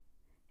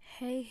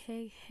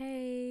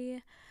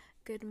Hey.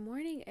 Good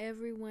morning,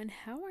 everyone.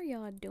 How are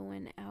y'all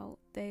doing out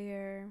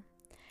there?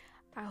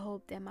 I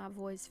hope that my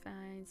voice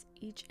finds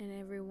each and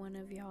every one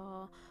of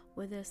y'all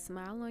with a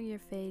smile on your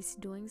face,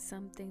 doing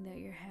something that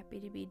you're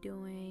happy to be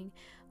doing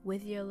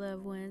with your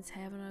loved ones,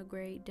 having a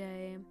great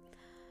day.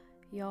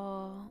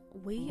 Y'all,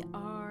 we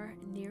are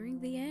nearing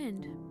the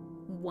end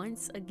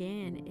once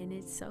again, and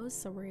it's so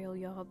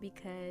surreal, y'all,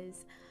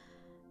 because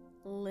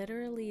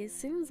literally it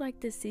seems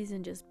like the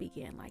season just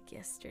began like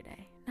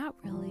yesterday. Not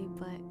really,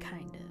 but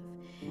kind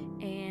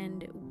of.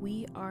 And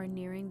we are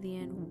nearing the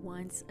end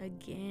once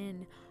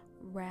again,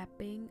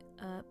 wrapping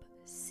up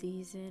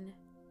season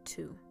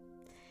 2.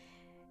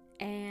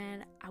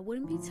 And I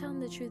wouldn't be telling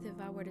the truth if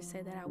I were to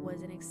say that I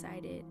wasn't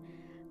excited.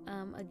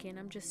 Again,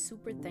 I'm just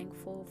super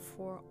thankful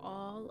for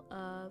all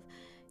of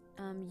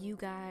you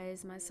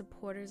guys, my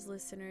supporters,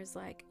 listeners.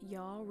 Like,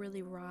 y'all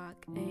really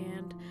rock,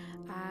 and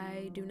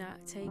I do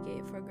not take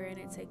it for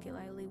granted, take it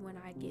lightly when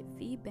I get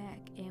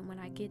feedback and when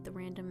I get the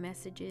random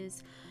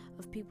messages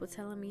of people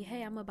telling me,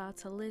 hey, I'm about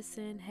to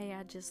listen, hey,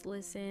 I just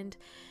listened.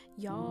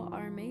 Y'all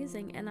are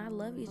amazing, and I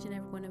love each and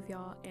every one of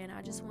y'all, and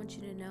I just want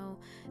you to know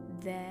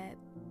that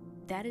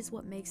that is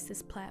what makes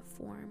this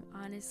platform,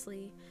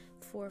 honestly,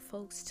 for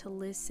folks to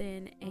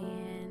listen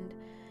and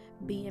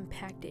be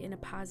impacted in a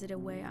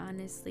positive way.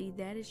 Honestly,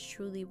 that is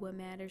truly what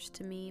matters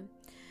to me.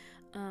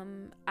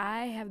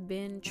 I have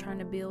been trying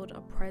to build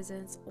a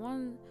presence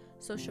on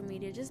social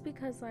media just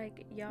because,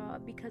 like, y'all,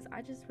 because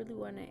I just really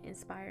want to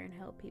inspire and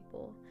help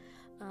people.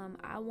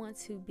 I want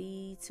to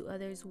be to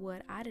others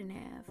what I didn't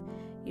have,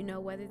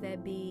 whether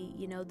that be,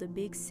 the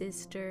big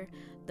sister,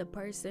 the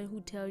person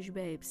who tells you,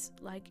 babes,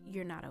 like,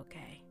 you're not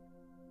okay.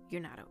 You're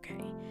not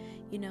okay.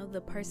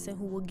 The person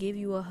who will give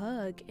you a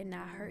hug and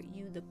not hurt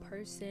you, the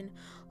person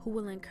who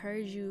will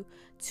encourage you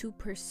to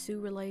pursue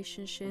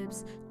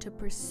relationships, to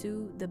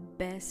pursue the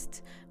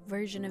best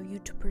version of you,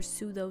 to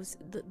pursue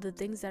the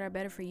things that are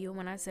better for you. And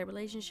when I say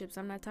relationships,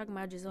 I'm not talking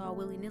about just all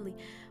willy-nilly,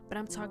 but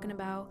I'm talking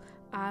about,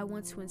 I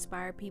want to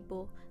inspire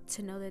people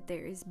to know that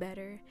there is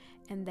better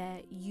and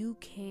that you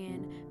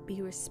can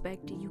be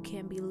respected, you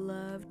can be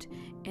loved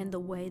in the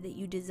way that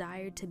you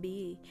desire to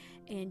be.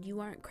 And you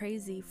aren't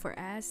crazy for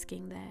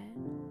asking that.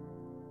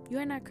 You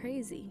are not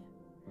crazy.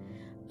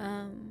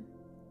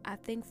 I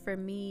think for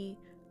me,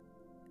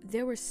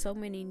 there were so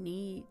many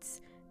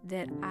needs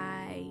that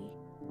I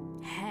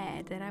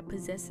had, that I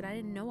possessed, that I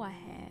didn't know I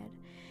had.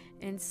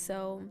 And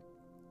so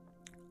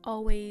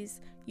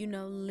always,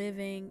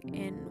 living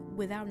and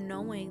without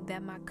knowing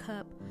that my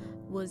cup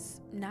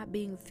was not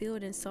being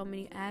filled in so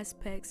many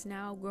aspects,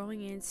 now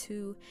growing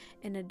into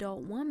an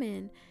adult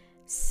woman,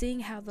 seeing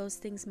how those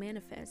things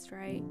manifest,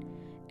 right?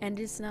 And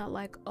it's not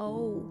like,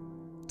 oh,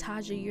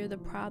 Taja, you're the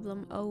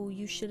problem, oh,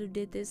 you should have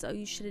did this, oh,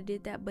 you should have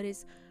did that, but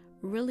it's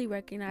really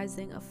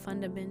recognizing a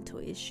fundamental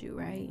issue,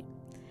 right?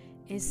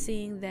 And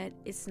seeing that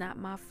it's not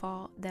my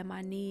fault that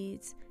my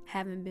needs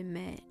haven't been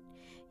met,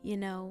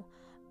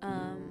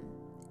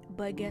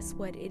 but guess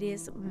what? It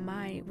is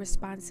my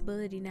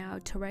responsibility now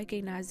to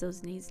recognize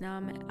those needs. Now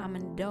I'm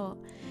an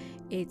adult.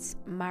 It's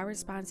my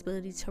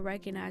responsibility to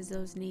recognize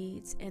those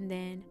needs and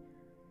then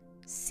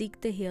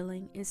seek the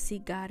healing and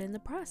seek God in the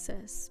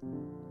process,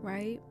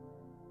 right?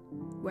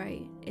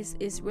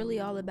 It's really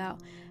all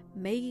about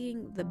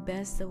making the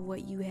best of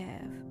what you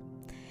have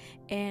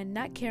and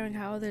not caring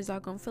how others are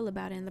going to feel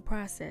about it in the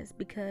process,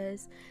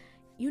 because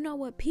you know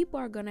what? People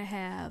are going to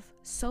have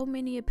so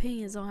many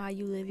opinions on how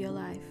you live your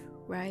life,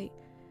 right?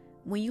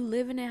 When you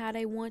living it how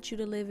they want you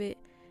to live it,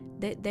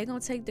 they're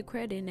going to take the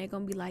credit and they're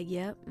going to be like,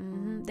 yep,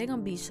 they're going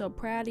to be so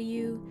proud of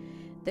you.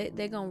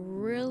 They're going to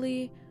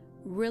really,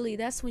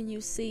 that's when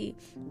you're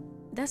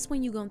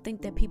going to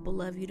think that people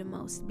love you the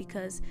most,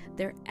 because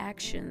their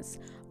actions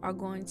are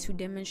going to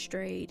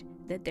demonstrate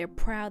that they're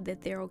proud,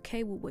 that they're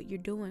okay with what you're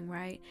doing,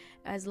 right?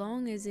 As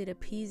long as it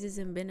appeases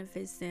and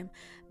benefits them.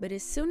 But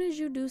as soon as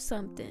you do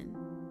something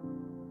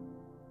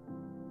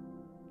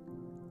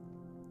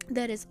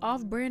that is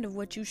off-brand of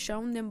what you've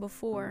shown them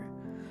before,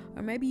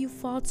 or maybe you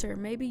falter,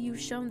 maybe you've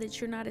shown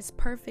that you're not as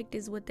perfect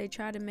as what they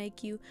try to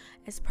make you,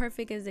 as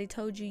perfect as they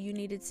told you you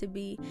needed to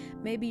be,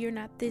 maybe you're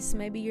not this,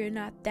 maybe you're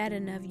not that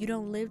enough, you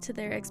don't live to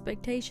their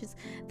expectations,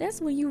 that's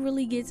when you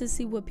really get to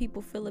see what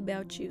people feel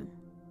about you.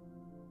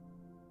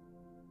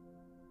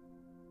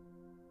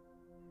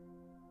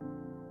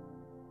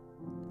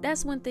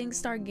 That's when things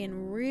start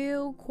getting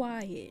real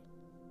quiet.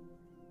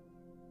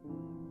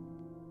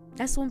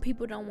 That's when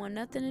people don't want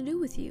nothing to do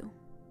with you.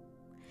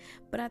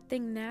 But I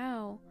think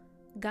now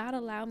God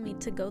allowed me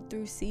to go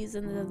through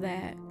seasons of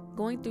that,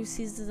 going through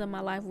seasons of my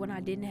life when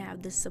I didn't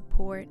have the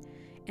support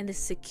and the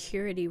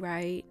security,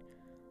 right,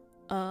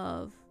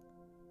 of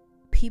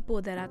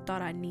people that I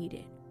thought I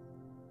needed.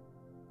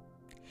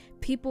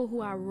 People who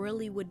I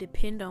really would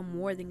depend on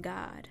more than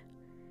God.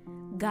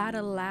 God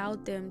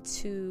allowed them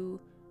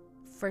to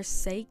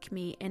forsake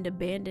me and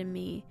abandon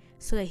me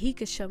so that he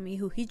could show me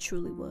who he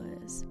truly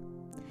was.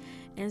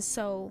 And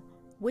so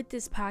with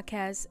this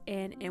podcast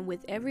and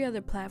with every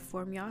other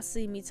platform, y'all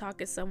see me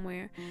talking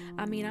somewhere.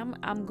 I mean,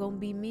 I'm gonna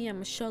be me. I'm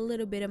gonna show a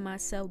little bit of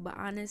myself, but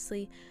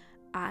honestly,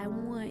 I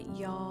want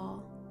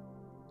y'all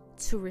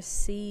to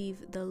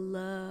receive the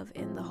love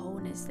and the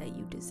wholeness that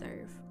you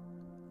deserve.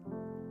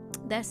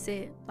 That's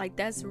it. Like,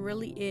 that's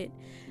really it.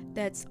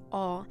 That's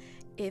all.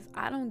 If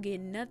I don't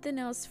get nothing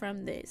else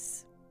from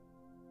this,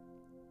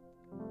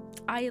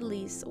 I at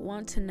least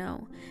want to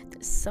know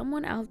that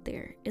someone out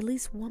there, at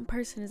least one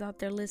person is out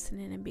there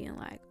listening and being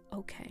like,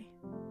 okay.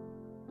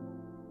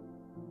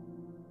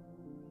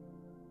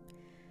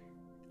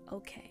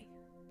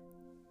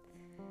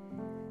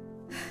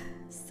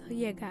 So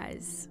yeah,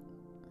 guys,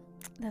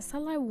 that's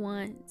all I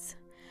want.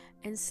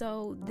 And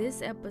so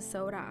this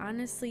episode, I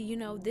honestly,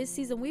 this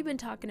season we've been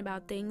talking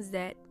about things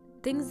that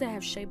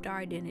have shaped our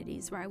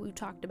identities, right? We've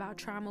talked about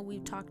trauma,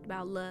 we've talked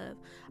about love,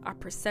 our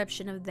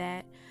perception of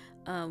that.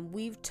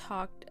 We've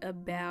talked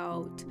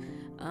about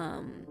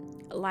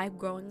life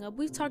growing up.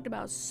 We've talked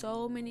about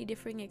so many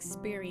different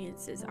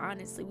experiences.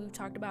 Honestly, we've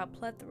talked about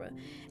plethora.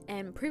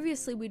 And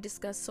previously we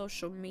discussed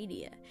social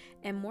media,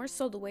 and more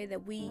so the way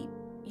that we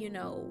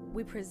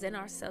present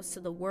ourselves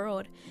to the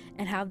world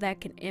and how that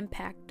can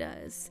impact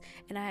us.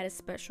 And I had a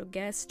special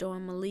guest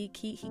on, Malik.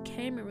 He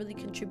came and really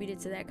contributed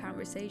to that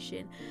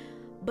conversation.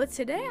 But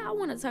today I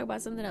want to talk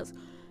about something else.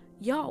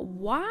 Y'all,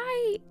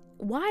 why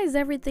is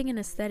everything an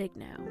aesthetic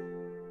now?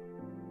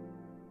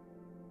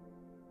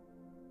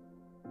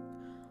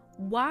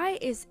 Why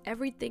is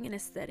everything an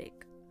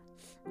aesthetic?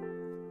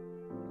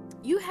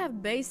 You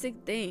have basic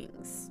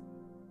things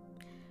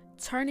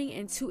turning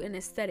into an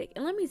aesthetic.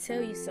 And let me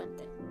tell you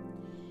something.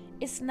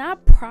 It's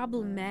not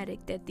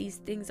problematic that these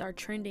things are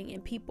trending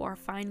and people are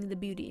finding the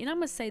beauty. And I'm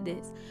going to say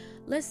this.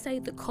 Let's say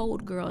the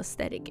cold girl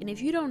aesthetic. And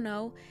if you don't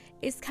know,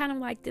 it's kind of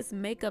like this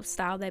makeup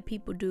style that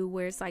people do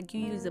where it's like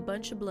you use a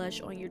bunch of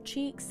blush on your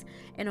cheeks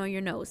and on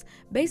your nose.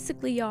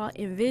 Basically, y'all,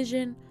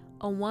 envision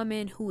a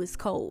woman who is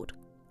cold.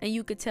 And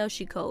you could tell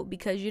she cold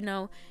because,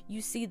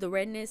 you see the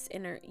redness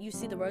in her, you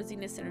see the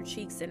rosiness in her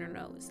cheeks and her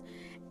nose.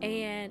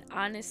 And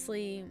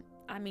honestly,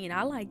 I mean,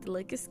 I like the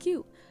look. It's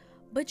cute.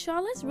 But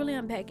y'all, let's really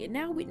unpack it.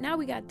 Now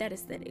we got that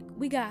aesthetic.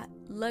 We got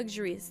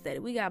luxury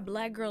aesthetic. We got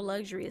black girl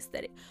luxury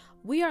aesthetic.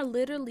 We are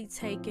literally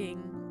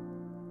taking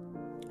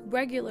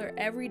regular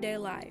everyday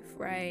life,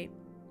 right?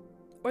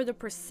 Or the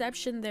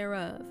perception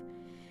thereof,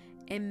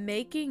 and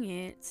making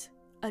it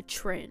a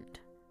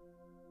trend.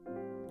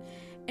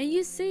 And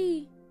you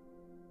see,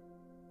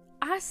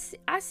 I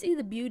see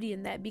the beauty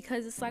in that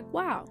because it's like,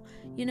 wow,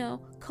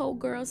 cold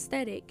girl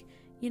aesthetic,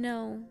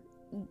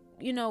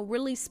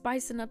 really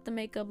spicing up the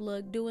makeup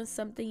look, doing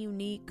something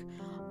unique.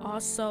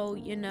 Also,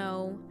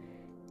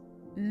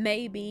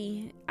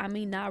 maybe,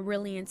 not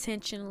really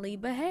intentionally,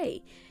 but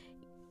hey,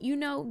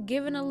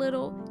 giving a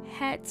little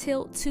hat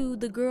tilt to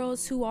the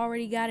girls who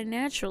already got it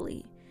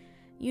naturally.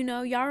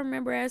 Y'all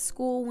remember at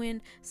school when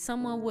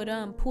someone would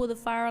pull the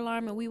fire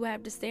alarm and we would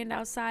have to stand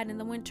outside in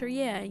the winter?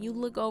 Yeah, and you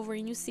look over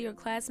and you see her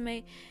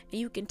classmate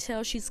and you can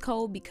tell she's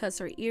cold because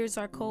her ears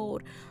are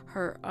cold,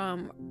 her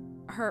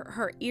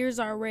ears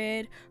are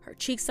red, her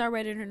cheeks are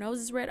red, and her nose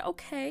is red.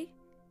 Okay,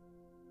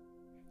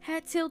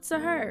 hat tilt to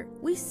her.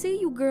 We see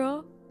you,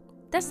 girl.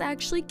 That's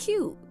actually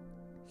cute.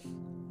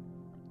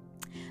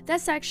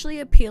 That's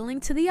actually appealing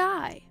to the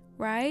eye,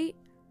 right?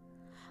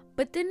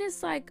 But then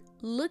it's like,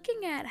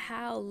 looking at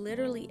how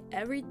literally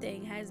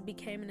everything has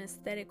become an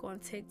aesthetic on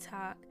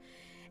TikTok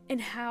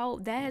and how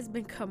that has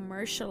been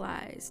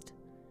commercialized.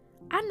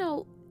 I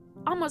know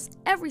almost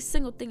every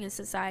single thing in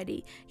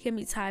society can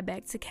be tied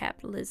back to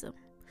capitalism.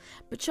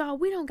 But y'all,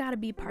 we don't gotta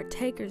be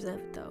partakers of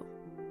it though.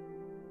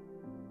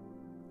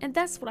 And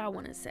that's what I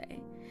want to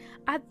say.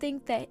 I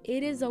think that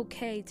it is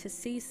okay to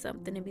see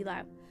something and be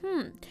like,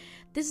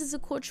 this is a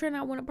cool trend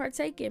I want to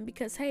partake in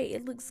because, hey,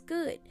 it looks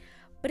good.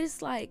 But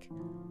it's like,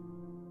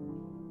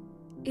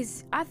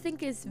 I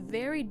think it's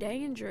very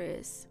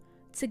dangerous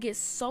to get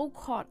so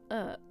caught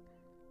up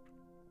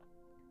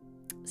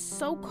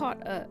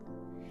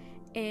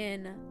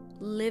in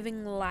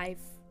living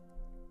life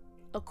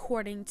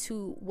according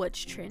to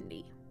what's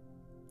trendy.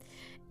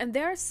 And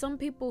there are some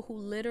people who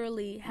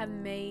literally have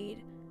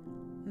made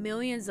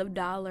millions of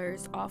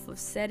dollars off of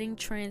setting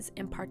trends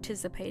and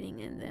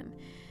participating in them.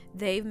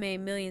 They've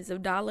made millions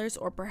of dollars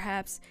or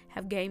perhaps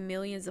have gained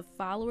millions of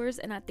followers,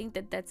 and I think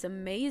that that's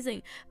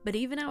amazing. But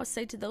even I would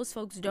say to those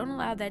folks, don't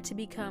allow that to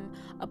become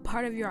a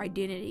part of your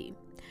identity.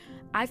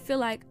 I feel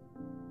like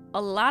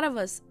a lot of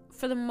us,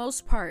 for the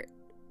most part,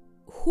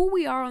 who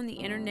we are on the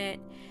internet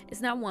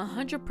is not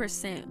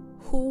 100%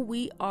 who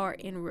we are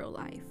in real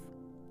life.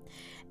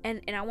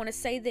 And I want to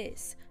say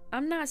this.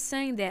 I'm not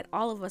saying that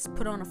all of us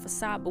put on a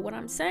facade, but what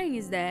I'm saying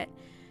is that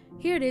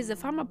here it is.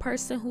 If I'm a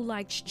person who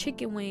likes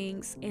chicken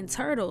wings and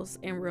turtles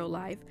in real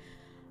life,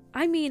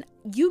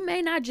 you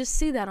may not just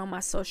see that on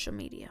my social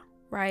media,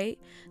 right?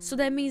 So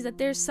that means that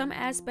there's some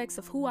aspects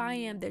of who I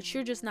am that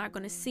you're just not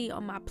going to see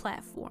on my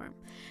platform.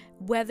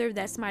 whether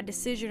that's my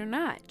decision or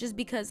not, just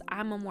because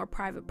I'm a more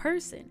private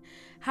person.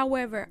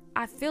 However,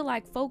 I feel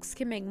like folks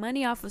can make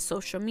money off of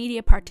social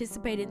media,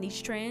 participate in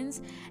these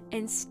trends,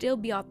 and still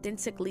be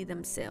authentically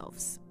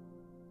themselves.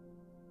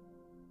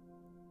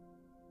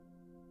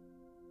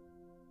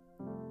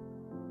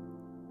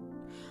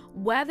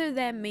 Whether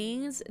that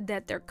means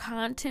that their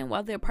content,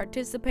 while they're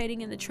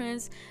participating in the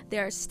trends, they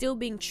are still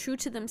being true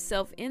to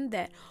themselves in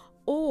that,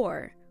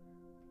 or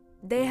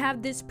they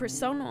have this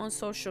persona on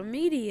social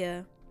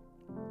media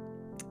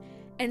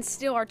and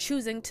still are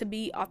choosing to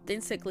be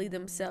authentically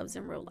themselves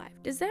in real life.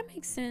 Does that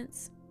make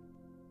sense?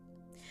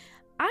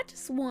 I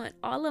just want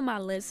all of my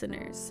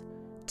listeners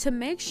to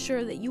make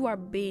sure that you are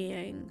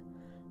being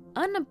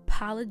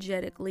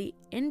unapologetically,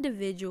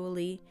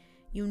 individually,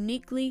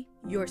 uniquely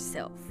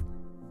yourself.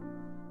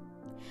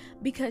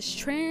 Because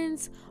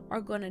trends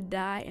are going to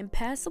die and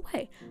pass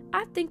away.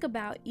 I think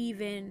about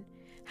even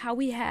how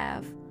we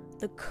have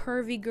the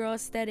curvy girl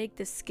aesthetic,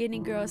 the skinny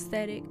girl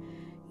aesthetic.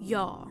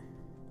 Y'all,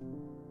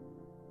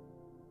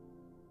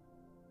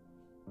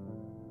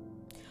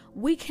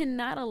 we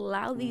cannot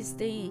allow these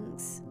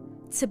things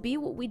to be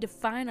what we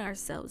define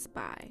ourselves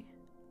by.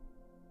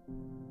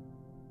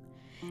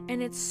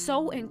 And it's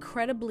so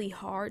incredibly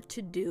hard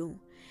to do,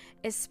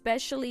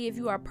 especially if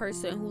you are a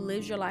person who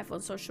lives your life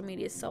on social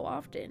media so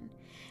often.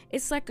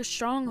 It's like a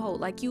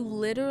stronghold. Like, you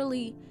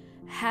literally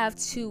have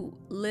to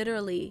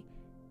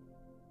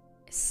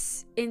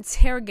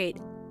interrogate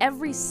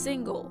every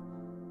single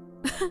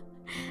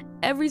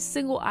every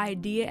single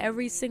idea,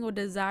 every single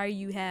desire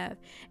you have,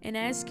 and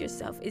ask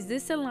yourself, is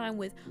this in line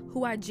with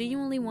who I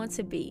genuinely want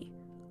to be?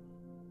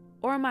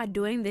 Or am I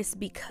doing this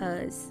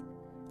because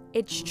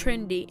it's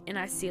trendy and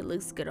I see it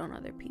looks good on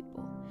other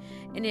people?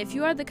 And if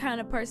you are the kind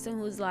of person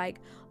who's like,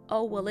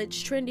 oh, well,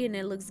 it's trendy and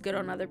it looks good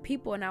on other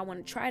people and I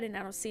want to try it and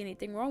I don't see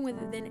anything wrong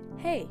with it, then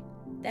hey,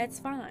 that's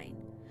fine.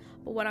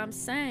 But what I'm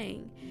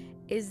saying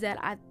is that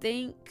I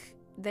think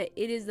that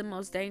it is the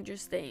most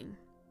dangerous thing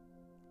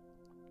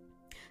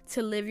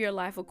to live your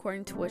life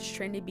according to what's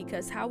trendy,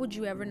 because how would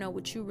you ever know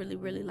what you really,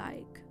 really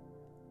like?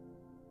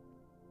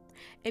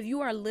 If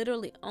you are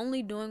literally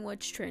only doing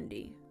what's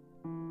trendy,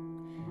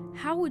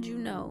 how would you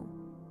know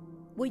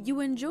what you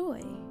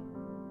enjoy?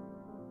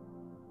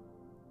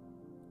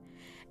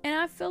 And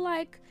I feel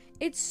like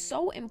it's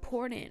so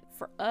important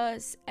for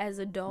us as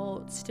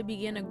adults to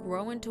begin to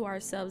grow into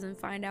ourselves and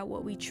find out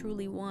what we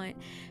truly want.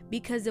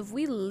 Because if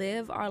we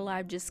live our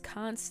life just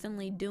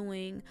constantly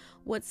doing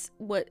what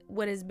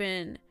has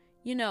been,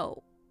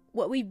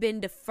 what we've been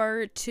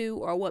deferred to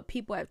or what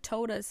people have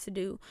told us to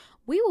do,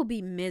 we will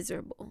be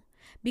miserable.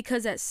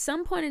 Because at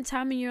some point in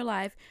time in your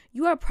life,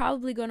 you are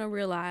probably going to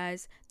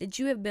realize that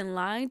you have been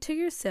lying to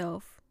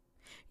yourself.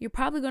 You're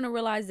probably going to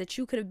realize that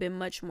you could have been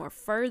much more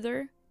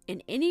further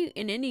in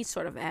any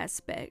sort of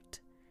aspect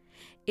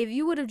if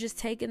you would have just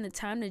taken the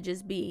time to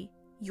just be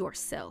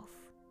yourself.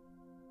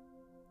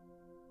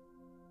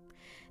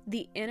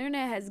 The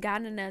internet has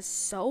gotten us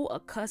so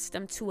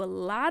accustomed to a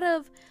lot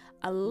of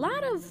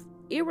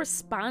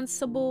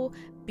irresponsible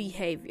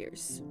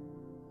behaviors.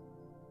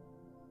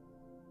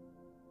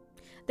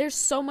 There's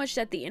so much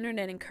that the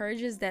internet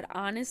encourages that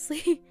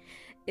honestly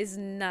is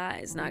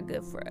not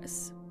good for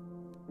us.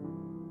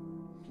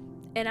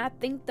 And I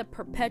think the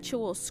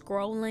perpetual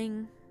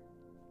scrolling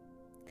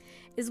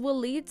is what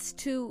leads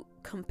to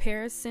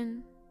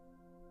comparison.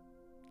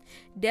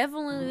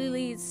 Definitely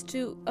leads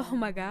to, oh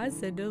my God, I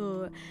said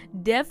duh.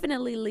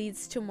 Definitely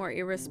leads to more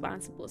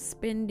irresponsible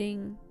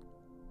spending.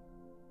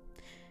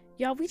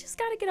 Y'all, we just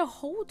gotta get a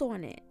hold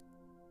on it,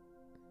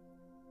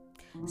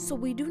 so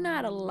we do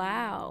not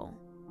allow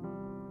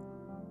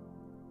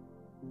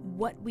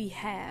what we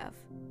have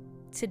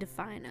to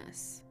define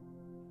us,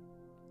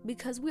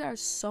 because we are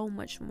so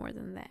much more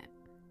than that.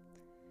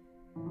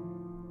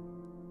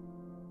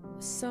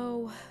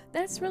 So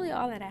that's really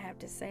all that I have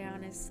to say,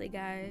 honestly,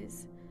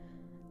 guys.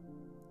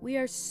 We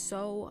are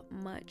so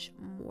much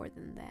more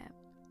than that.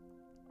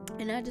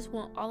 And I just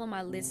want all of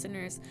my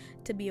listeners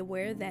to be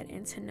aware of that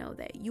and to know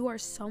that you are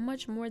so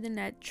much more than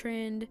that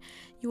trend.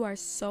 You are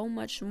so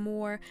much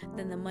more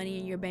than the money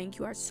in your bank.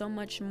 You are so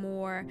much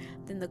more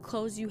than the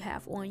clothes you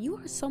have on. You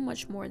are so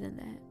much more than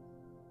that.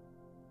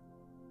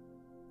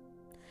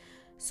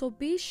 So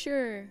be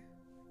sure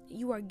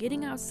you are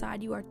getting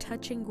outside, you are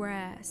touching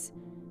grass,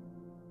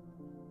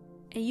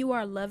 and you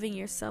are loving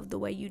yourself the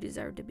way you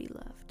deserve to be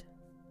loved.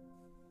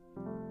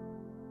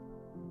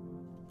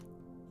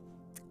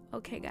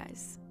 Okay,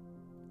 guys.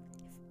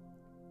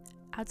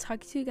 I'll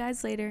talk to you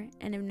guys later,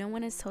 and if no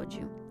one has told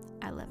you,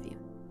 I love you.